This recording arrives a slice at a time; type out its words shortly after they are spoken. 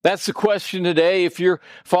That's the question today. If you're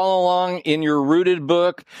following along in your Rooted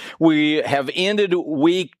book, we have ended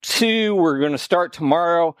week 2. We're going to start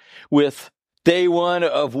tomorrow with day 1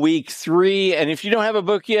 of week 3. And if you don't have a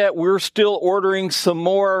book yet, we're still ordering some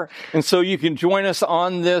more. And so you can join us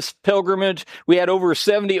on this pilgrimage. We had over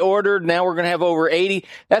 70 ordered. Now we're going to have over 80.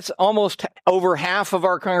 That's almost over half of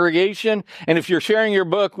our congregation. And if you're sharing your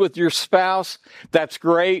book with your spouse, that's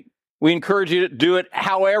great. We encourage you to do it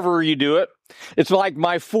however you do it. It's like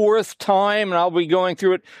my 4th time, and I'll be going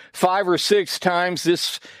through it 5 or 6 times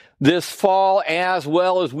this fall, as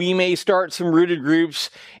well as we may start some Rooted groups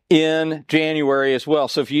in January as well.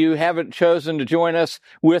 So if you haven't chosen to join us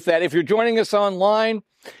with that, if you're joining us online,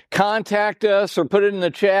 contact us or put it in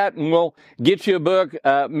the chat, and we'll get you a book,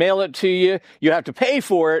 mail it to you. You have to pay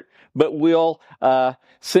for it, but we'll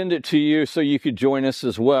send it to you so you could join us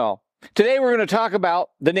as well. Today we're going to talk about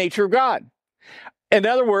the nature of God. In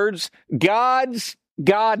other words, God's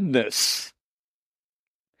godness.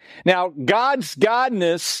 Now, God's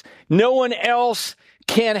godness, no one else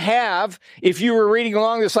can have. If you were reading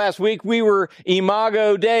along this last week, we were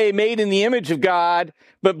Imago Dei, made in the image of God.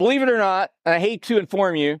 But believe it or not, I hate to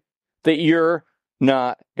inform you that you're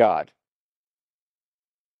not God.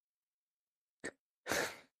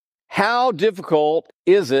 How difficult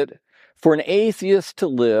is it for an atheist to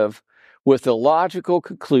live with the logical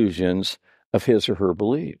conclusions of his or her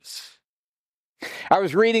beliefs? I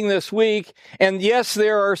was reading this week, and yes,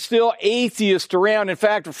 there are still atheists around. In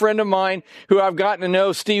fact, a friend of mine who I've gotten to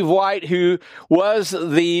know, Steve White, who was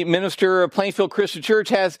the minister of Plainfield Christian Church,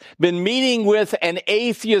 has been meeting with an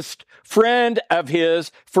atheist friend of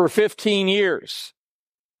his for 15 years.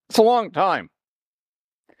 It's a long time.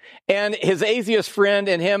 And his atheist friend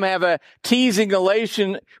and him have a teasing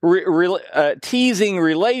relationship.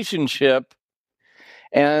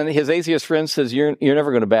 And his atheist friend says, you're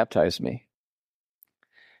never going to baptize me.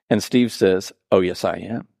 And Steve says, oh, yes, I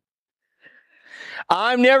am.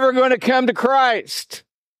 I'm never going to come to Christ.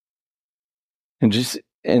 And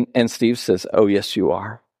Steve says, oh, yes, you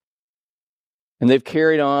are. And they've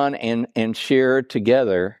carried on and shared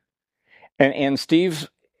together. And Steve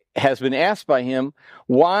has been asked by him,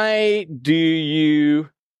 why do you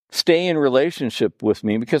stay in relationship with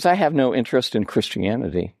me? Because I have no interest in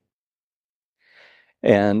Christianity.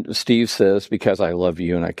 And Steve says, because I love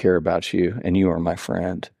you and I care about you and you are my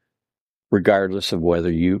friend, regardless of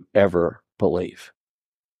whether you ever believe.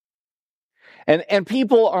 And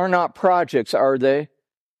people are not projects, are they?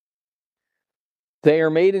 They are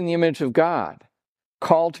made in the image of God,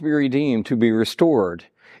 called to be redeemed, to be restored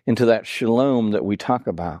into that shalom that we talk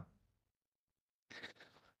about.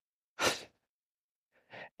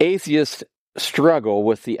 Atheists struggle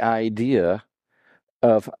with the idea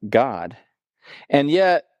of God. And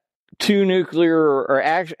yet, two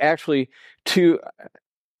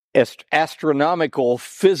astronomical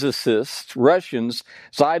physicists, Russians,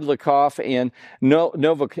 Zydlikov and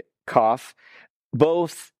Novikov,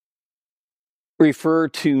 both refer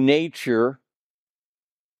to nature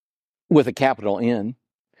with a capital N,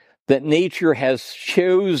 that nature has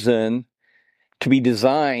chosen to be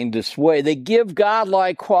designed this way. They give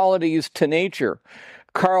godlike qualities to nature.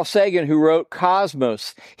 Carl Sagan, who wrote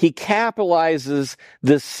Cosmos, he capitalizes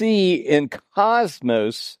the C in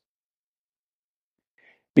cosmos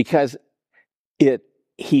because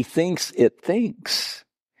he thinks it thinks.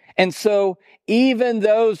 And so even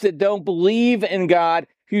those that don't believe in God,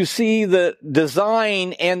 who see the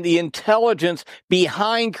design and the intelligence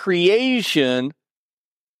behind creation,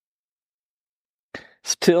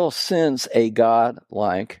 still sense a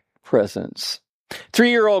God-like presence.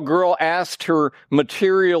 3-year-old girl asked her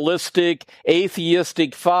materialistic,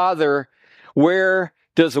 atheistic father, where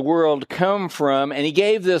does the world come from? And he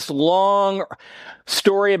gave this long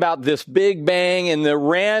story about this Big Bang and the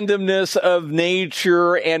randomness of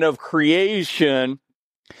nature and of creation.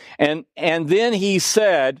 And then he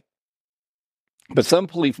said, but some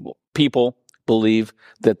people believe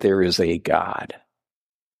that there is a God.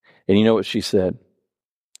 And you know what she said?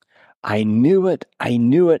 I knew it. I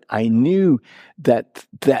knew that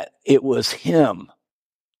it was him.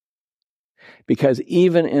 Because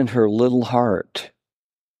even in her little heart,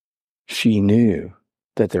 she knew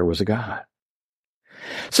that there was a God.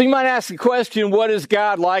 So you might ask the question, what is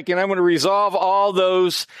God like? And I'm going to resolve all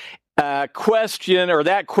those that question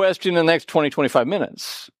in the next 20, 25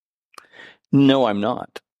 minutes. No, I'm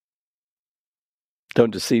not. Don't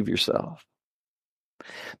deceive yourself.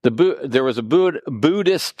 There was a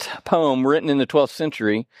Buddhist poem written in the 12th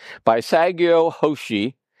century by Sagyo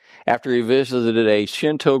Hoshi after he visited a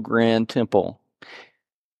Shinto grand temple.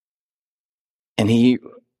 And he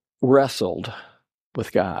wrestled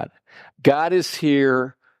with God. God is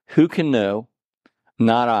here Who can know?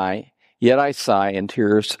 Not I. Yet I sigh and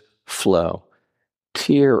tears flow.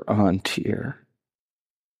 Tear on tear.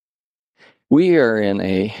 We are in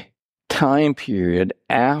a time period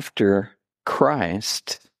after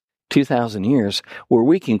Christ, 2,000 years, where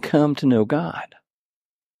we can come to know God.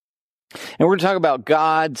 And we're going to talk about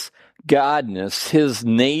God's godness, his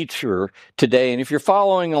nature today. And if you're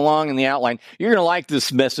following along in the outline, you're going to like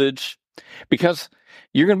this message because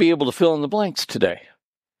you're going to be able to fill in the blanks today.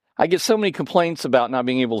 I get so many complaints about not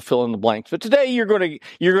being able to fill in the blanks, but today you're going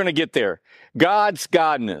to get there. God's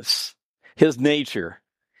godness, his nature.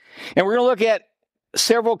 And we're going to look at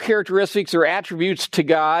several characteristics or attributes to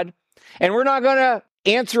God. And we're not going to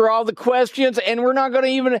answer all the questions, and we're not going to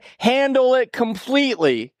even handle it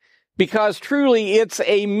completely, because truly it's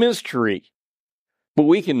a mystery. But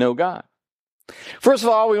we can know God. First of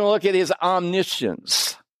all, we're going to look at his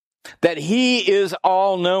omniscience, that he is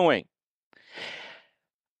all-knowing.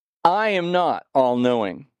 I am not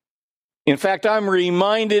all-knowing. In fact, I'm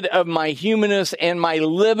reminded of my humanness and my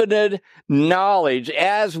limited knowledge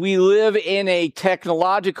as we live in a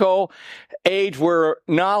technological age where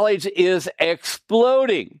knowledge is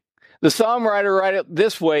exploding. The psalm writer writes it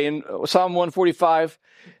this way in Psalm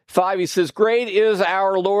 145:5. He says, "Great is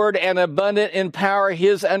our Lord and abundant in power.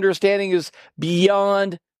 His understanding is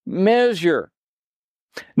beyond measure."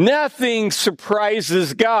 Nothing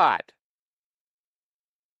surprises God.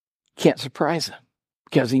 Can't surprise him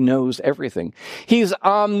because he knows everything. He's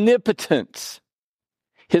omnipotent.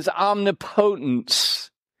 His omnipotence.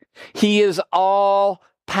 He is all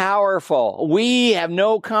powerful. We have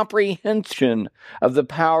no comprehension of the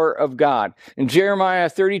power of God. In Jeremiah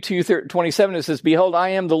 32:27, it says, "Behold, I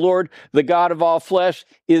am the Lord, the God of all flesh.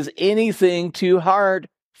 Is anything too hard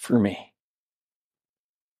for me?"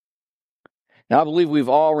 Now, I believe we've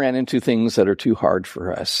all ran into things that are too hard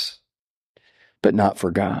for us, but not for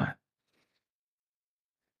God.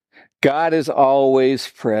 God is always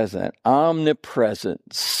present,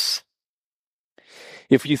 omnipresence.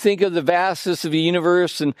 If you think of the vastness of the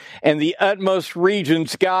universe and the utmost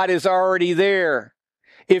regions, God is already there.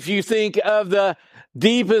 If you think of the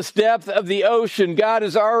deepest depth of the ocean, God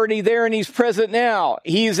is already there and he's present now.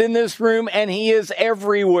 He's in this room and he is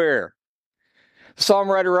everywhere. The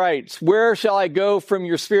psalm writer writes, "Where shall I go from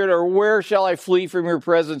your spirit, or where shall I flee from your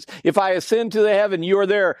presence? If I ascend to the heaven, you are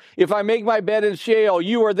there. If I make my bed in Sheol,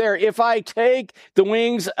 you are there. If I take the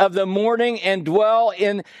wings of the morning and dwell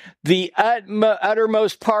in the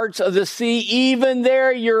uttermost parts of the sea, even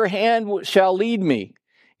there your hand shall lead me,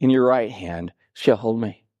 and your right hand shall hold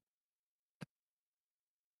me."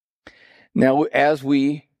 Now, as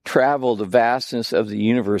we travel the vastness of the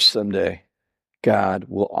universe someday, God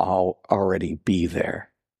will already be there.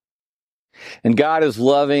 And God is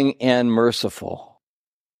loving and merciful.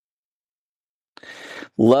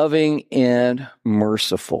 Loving and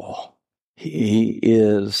merciful. He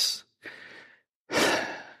is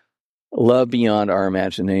love beyond our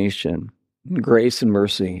imagination. Grace and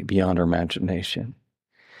mercy beyond our imagination.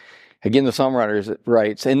 Again, the psalm writer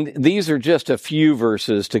writes, and these are just a few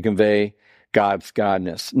verses to convey God's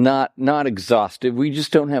godness. Not exhaustive. We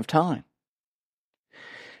just don't have time.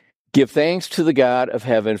 "Give thanks to the God of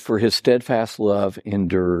heaven, for his steadfast love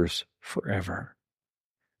endures forever."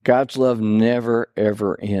 God's love never,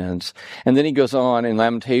 ever ends. And then he goes on in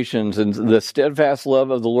Lamentations, and the steadfast love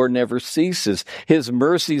of the Lord never ceases. His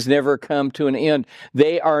mercies never come to an end.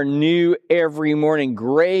 They are new every morning.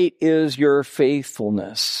 Great is your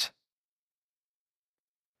faithfulness.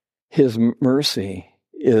 His mercy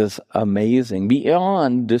is amazing,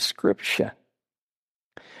 beyond description.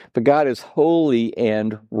 But God is holy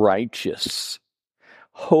and righteous.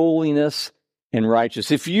 Holiness and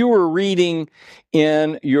righteous. If you were reading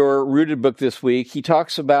in your Rooted book this week, he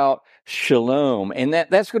talks about shalom. And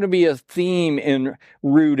that's going to be a theme in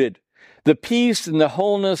Rooted. The peace and the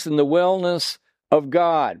wholeness and the wellness of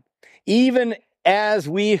God. Even as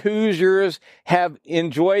we Hoosiers have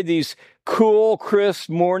enjoyed these cool, crisp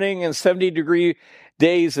morning and 70-degree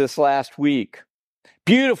days this last week.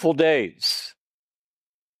 Beautiful days.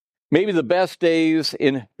 Maybe the best days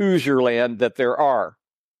in Hoosier land that there are.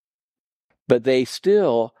 But they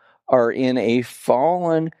still are in a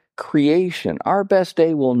fallen creation. Our best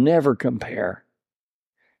day will never compare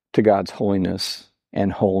to God's holiness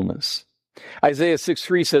and wholeness. Isaiah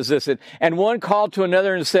 6:3 says this, "And one called to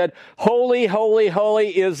another and said, Holy, holy,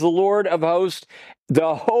 holy is the Lord of hosts.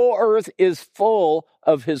 The whole earth is full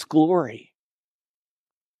of his glory."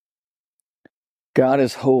 God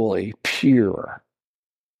is holy, pure.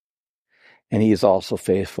 And he is also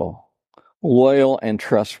faithful, loyal, and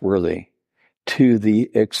trustworthy to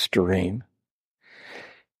the extreme.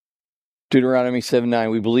 Deuteronomy 7:9,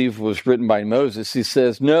 we believe was written by Moses. He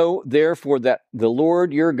says, "Know therefore that the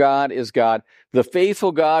Lord your God is God, the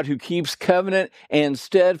faithful God who keeps covenant and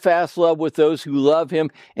steadfast love with those who love him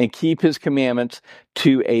and keep his commandments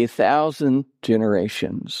to 1,000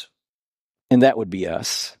 generations." And that would be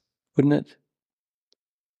us, wouldn't it?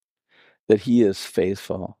 That he is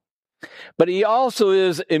faithful. But he also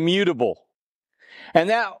is immutable. And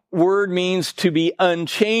that word means to be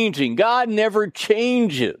unchanging. God never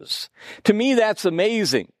changes. To me, that's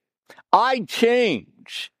amazing. I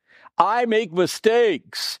change. I make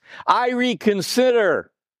mistakes. I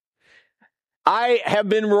reconsider. I have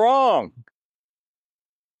been wrong.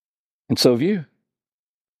 And so have you.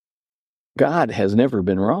 God has never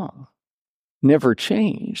been wrong. Never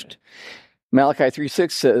changed. Malachi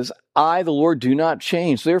 3:6 says, "I, the Lord, do not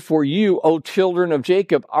change. Therefore you, O children of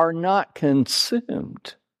Jacob, are not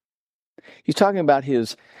consumed." He's talking about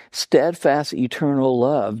his steadfast, eternal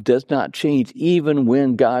love does not change even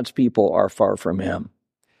when God's people are far from him.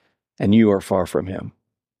 And you are far from him.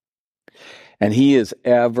 And he is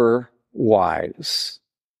ever wise.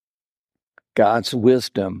 God's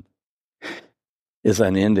wisdom is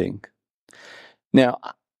unending. Now,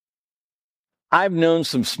 I've known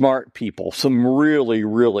some smart people, some really,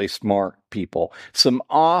 really smart people, some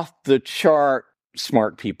off-the-chart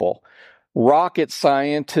smart people, rocket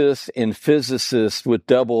scientists and physicists with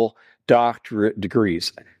double doctorate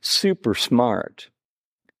degrees, super smart.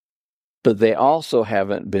 But they also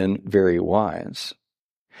haven't been very wise.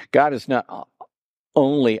 God is not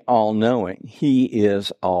only all-knowing, he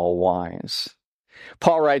is all-wise.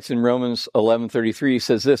 Paul writes in Romans 11:33, he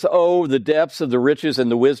says this, "Oh, the depths of the riches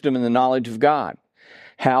and the wisdom and the knowledge of God.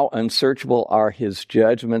 How unsearchable are his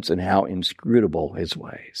judgments and how inscrutable his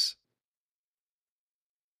ways."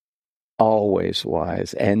 Always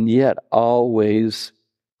wise and yet always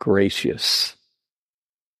gracious.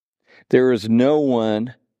 There is no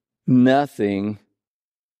one, nothing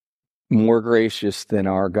more gracious than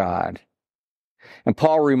our God. And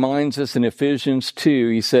Paul reminds us in Ephesians 2,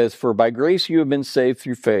 he says, "For by grace you have been saved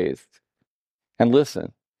through faith." And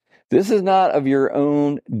listen, this is not of your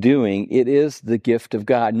own doing. It is the gift of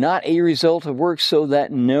God, not a result of works, so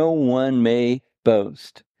that no one may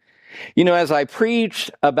boast. You know, as I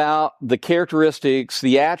preached about the characteristics,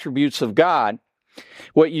 the attributes of God,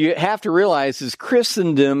 what you have to realize is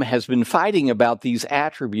Christendom has been fighting about these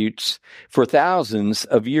attributes for thousands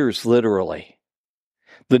of years, literally.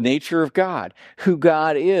 The nature of God, who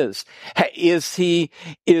God is. Are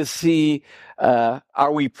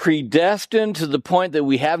we predestined to the point that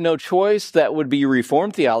we have no choice? That would be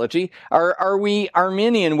Reformed theology. Are we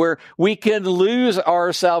Arminian, where we can lose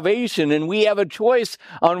our salvation and we have a choice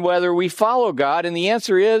on whether we follow God? And the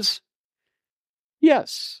answer is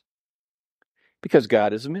yes, because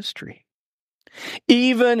God is a mystery.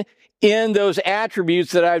 Even in those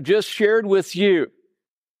attributes that I've just shared with you,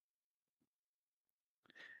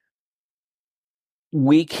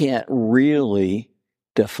 we can't really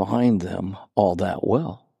define them all that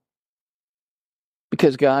well.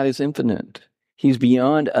 Because God is infinite. He's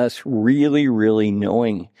beyond us really, really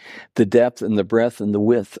knowing the depth and the breadth and the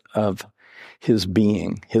width of his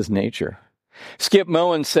being, his nature. Skip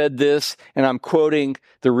Moen said this, and I'm quoting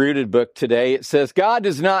the Rooted book today. It says, "God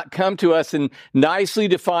does not come to us in nicely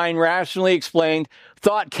defined, rationally explained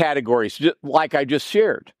thought categories, like I just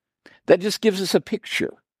shared. That just gives us a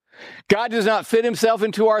picture. God does not fit himself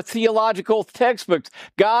into our theological textbooks.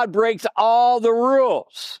 God breaks all the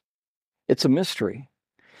rules. It's a mystery.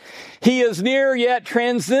 He is near yet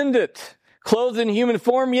transcendent, clothed in human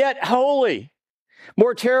form yet holy,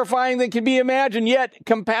 more terrifying than can be imagined yet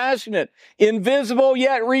compassionate, invisible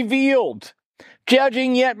yet revealed,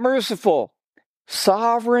 judging yet merciful,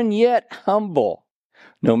 sovereign yet humble.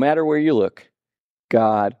 No matter where you look,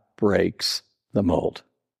 God breaks the mold."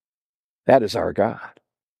 That is our God.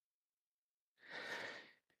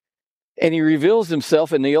 And he reveals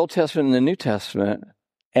himself in the Old Testament and the New Testament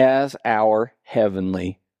as our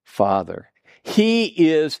heavenly Father. He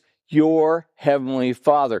is your heavenly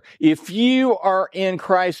Father. If you are in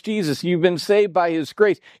Christ Jesus, you've been saved by his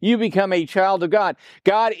grace, you become a child of God.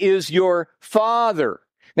 God is your Father.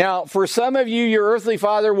 Now, for some of you, your earthly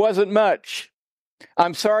father wasn't much.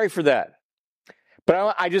 I'm sorry for that.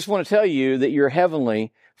 But I just want to tell you that your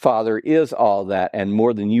heavenly Father is all that and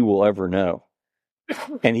more than you will ever know.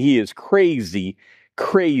 And he is crazy,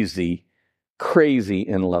 crazy, crazy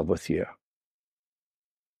in love with you.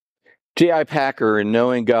 J.I. Packer, in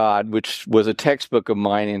Knowing God, which was a textbook of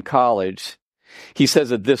mine in college, he says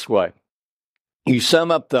it this way. You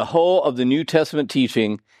sum up the whole of the New Testament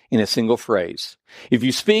teaching in a single phrase. If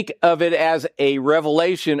you speak of it as a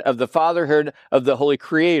revelation of the fatherhood of the Holy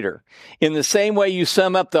Creator, in the same way you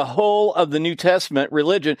sum up the whole of the New Testament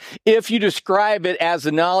religion, if you describe it as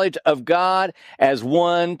the knowledge of God as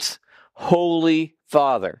one's Holy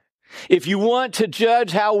Father. If you want to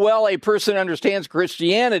judge how well a person understands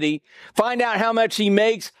Christianity, find out how much he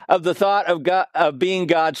makes of the thought of God, of being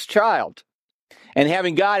God's child and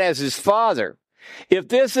having God as his Father. If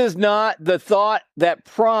this is not the thought that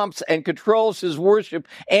prompts and controls his worship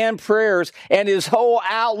and prayers and his whole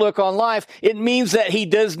outlook on life, it means that he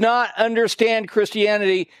does not understand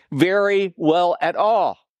Christianity very well at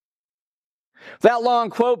all. That long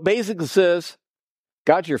quote basically says,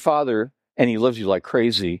 God's your Father and he loves you like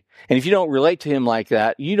crazy. And if you don't relate to him like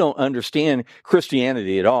that, you don't understand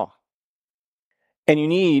Christianity at all. And you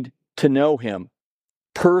need to know him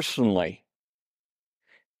personally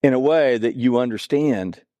in a way that you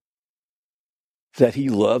understand that he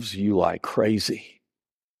loves you like crazy.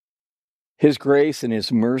 His grace and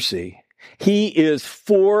his mercy. He is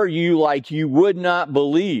for you like you would not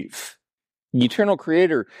believe. The eternal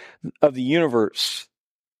creator of the universe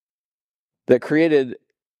that created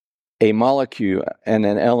a molecule and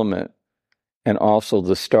an element and also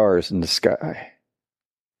the stars in the sky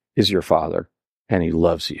is your Father, and he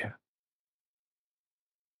loves you.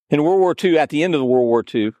 In World War II, at the end of the World War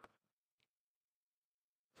II,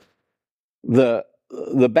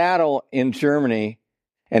 the battle in Germany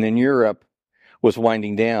and in Europe was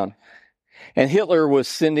winding down. And Hitler was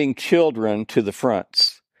sending children to the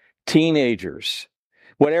fronts, teenagers,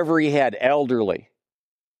 whatever he had, elderly.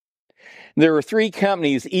 There were 3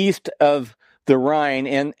 companies east of the Rhine,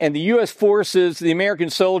 and the U.S. forces, the American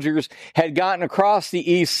soldiers, had gotten across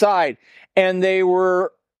the east side, and they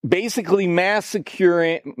were basically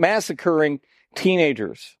massacring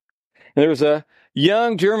teenagers. And there was a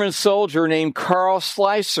young German soldier named Karl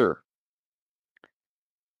Schleicher,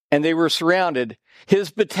 and they were surrounded. His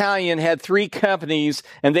battalion had 3 companies,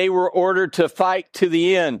 and they were ordered to fight to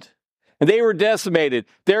the end. And they were decimated.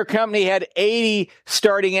 Their company had 80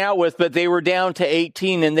 starting out with, but they were down to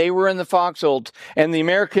 18, and they were in the foxholes. And the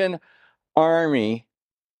American army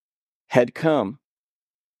had come.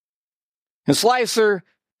 And Schleicher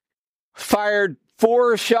fired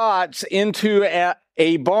 4 shots into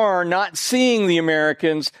a barn, not seeing the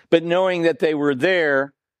Americans, but knowing that they were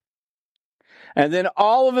there. And then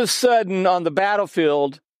all of a sudden on the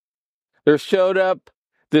battlefield, there showed up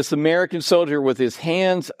this American soldier with his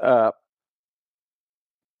hands up.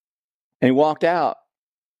 And he walked out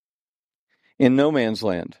in no man's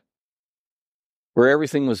land, where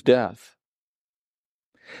everything was death.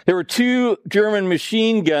 There were 2 German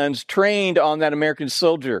machine guns trained on that American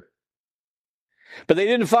soldier. But they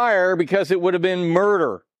didn't fire because it would have been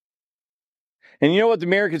murder. And you know what the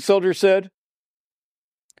American soldier said?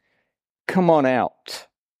 Come on out.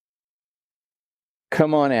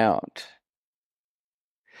 Come on out.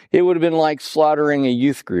 It would have been like slaughtering a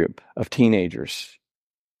youth group of teenagers.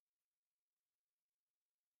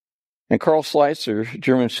 And Karl Schleicher,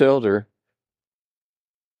 German soldier,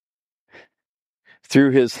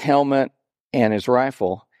 threw his helmet and his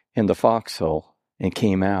rifle in the foxhole and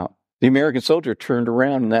came out. The American soldier turned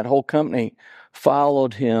around and that whole company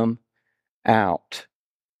followed him out.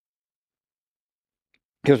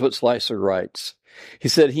 Here's what Schleicher writes. He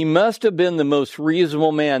said, he must have been the most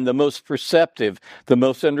reasonable man, the most perceptive, the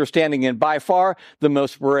most understanding, and by far the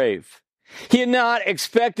most brave. He had not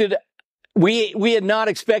expected We had not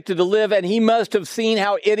expected to live, and he must have seen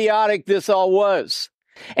how idiotic this all was.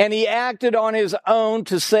 And he acted on his own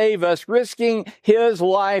to save us, risking his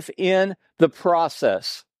life in the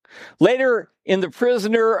process. Later, in the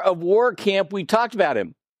prisoner of war camp, we talked about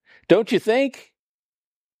him. Don't you think?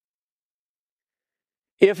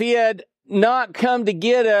 If he had not come to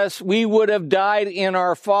get us, we would have died in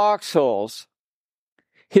our foxholes.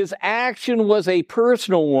 His action was a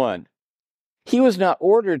personal one. He was not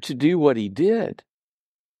ordered to do what he did.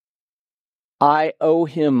 I owe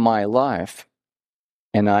him my life,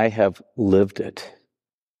 and I have lived it.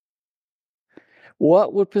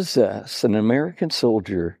 What would possess an American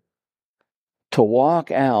soldier to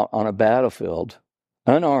walk out on a battlefield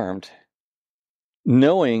unarmed,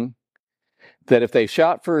 knowing that if they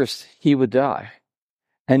shot first, he would die,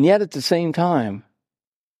 and yet at the same time,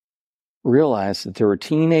 realized that there were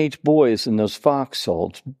teenage boys in those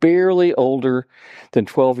foxholes, barely older than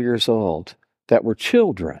 12 years old, that were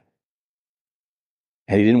children.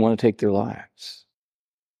 And he didn't want to take their lives.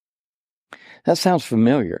 That sounds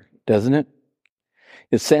familiar, doesn't it?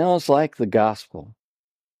 It sounds like the gospel.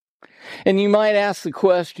 And you might ask the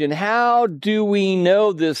question, how do we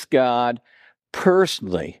know this God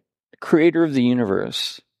personally, the creator of the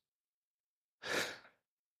universe?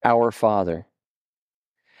 our Father.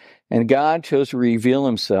 And God chose to reveal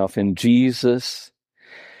himself in Jesus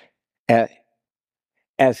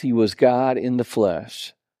as he was God in the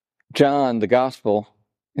flesh. John, the gospel,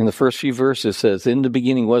 in the first few verses says, in the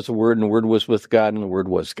beginning was the Word, and the Word was with God, and the Word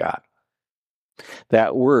was God.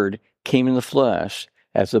 That Word came in the flesh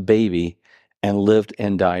as a baby and lived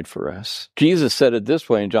and died for us. Jesus said it this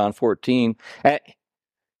way in John 14,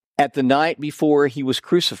 at the night before he was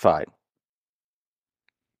crucified.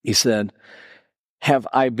 He said, have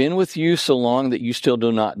I been with you so long that you still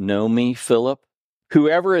do not know me, Philip?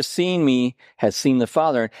 Whoever has seen me has seen the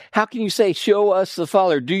Father. How can you say, show us the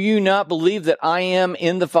Father? Do you not believe that I am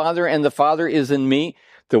in the Father and the Father is in me?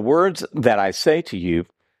 The words that I say to you,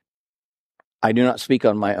 I do not speak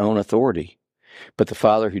on my own authority, but the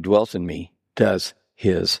Father who dwells in me does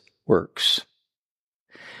his works.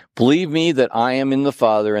 Believe me that I am in the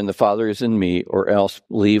Father and the Father is in me, or else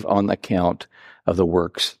believe on the account of the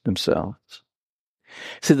works themselves.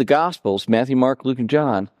 See, the Gospels, Matthew, Mark, Luke, and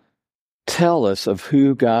John, tell us of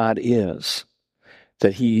who God is,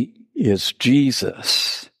 that he is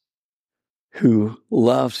Jesus who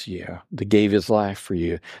loves you, that gave his life for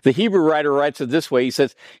you. The Hebrew writer writes it this way. He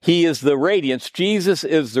says, he is the radiance. Jesus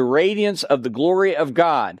is the radiance of the glory of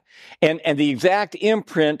God and the exact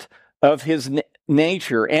imprint of his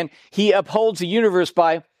nature. And he upholds the universe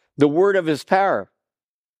by the word of his power.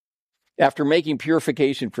 After making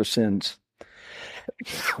purification for sins,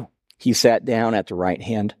 he sat down at the right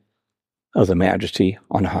hand of the Majesty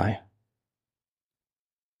on high.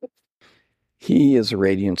 He is the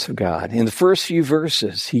radiance of God. In the first few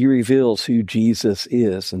verses, he reveals who Jesus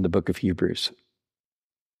is in the book of Hebrews.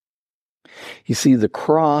 You see, the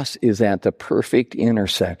cross is at the perfect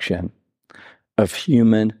intersection of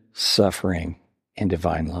human suffering and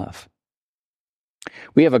divine love.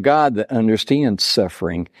 We have a God that understands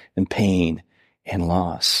suffering and pain and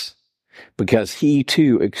loss because he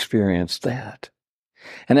too experienced that.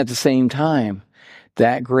 And at the same time,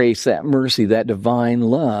 that grace, that mercy, that divine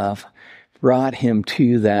love brought him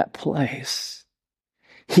to that place.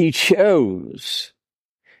 He chose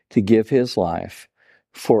to give his life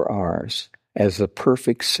for ours as a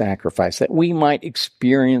perfect sacrifice, that we might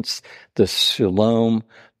experience the shalom,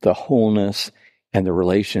 the wholeness, and the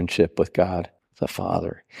relationship with God the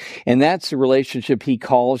Father. And that's the relationship he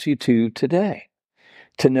calls you to today,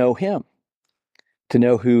 to know him, to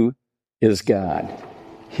know who is God,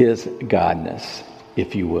 his godness,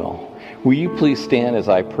 if you will. Will you please stand as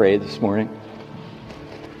I pray this morning?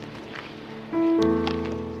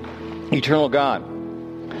 Eternal God,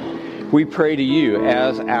 we pray to you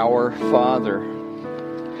as our Father,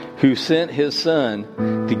 who sent his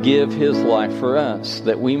Son to give his life for us,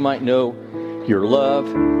 that we might know your love,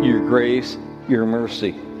 your grace, your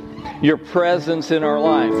mercy, your presence in our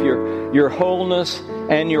life, your wholeness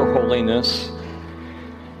and your holiness,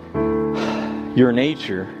 your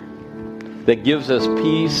nature that gives us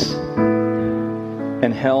peace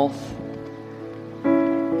and health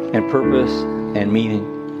and purpose and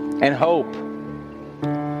meaning and hope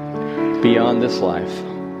beyond this life,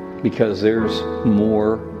 because there's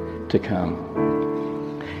more to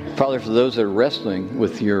come. Father, for those that are wrestling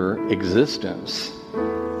with your existence,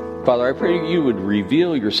 Father, I pray you would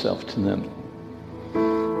reveal yourself to them.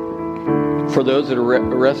 For those that are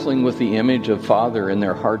wrestling with the image of Father in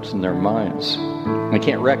their hearts and their minds, they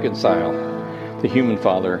can't reconcile the human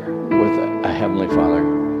Father with a Heavenly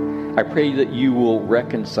Father. I pray that you will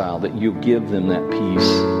reconcile, that you give them that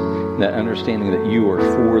peace, that understanding that you are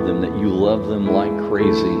for them, that you love them like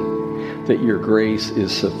crazy, that your grace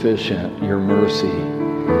is sufficient, your mercy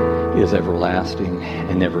is everlasting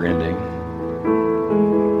and never-ending.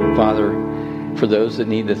 Father, for those that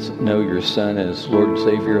need to know your Son as Lord and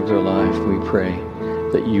Savior of their life, we pray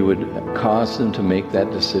that you would cause them to make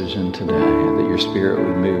that decision today, that your Spirit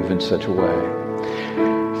would move in such a way.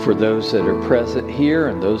 For those that are present here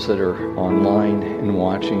and those that are online and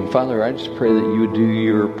watching, Father, I just pray that you would do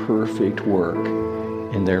your perfect work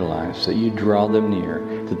in their lives, that you draw them near,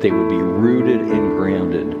 that they would be rooted and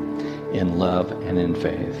grounded in love and in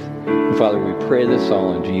faith. And Father, we pray this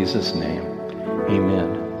all in Jesus' name.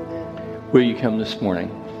 Amen. Will you come this morning?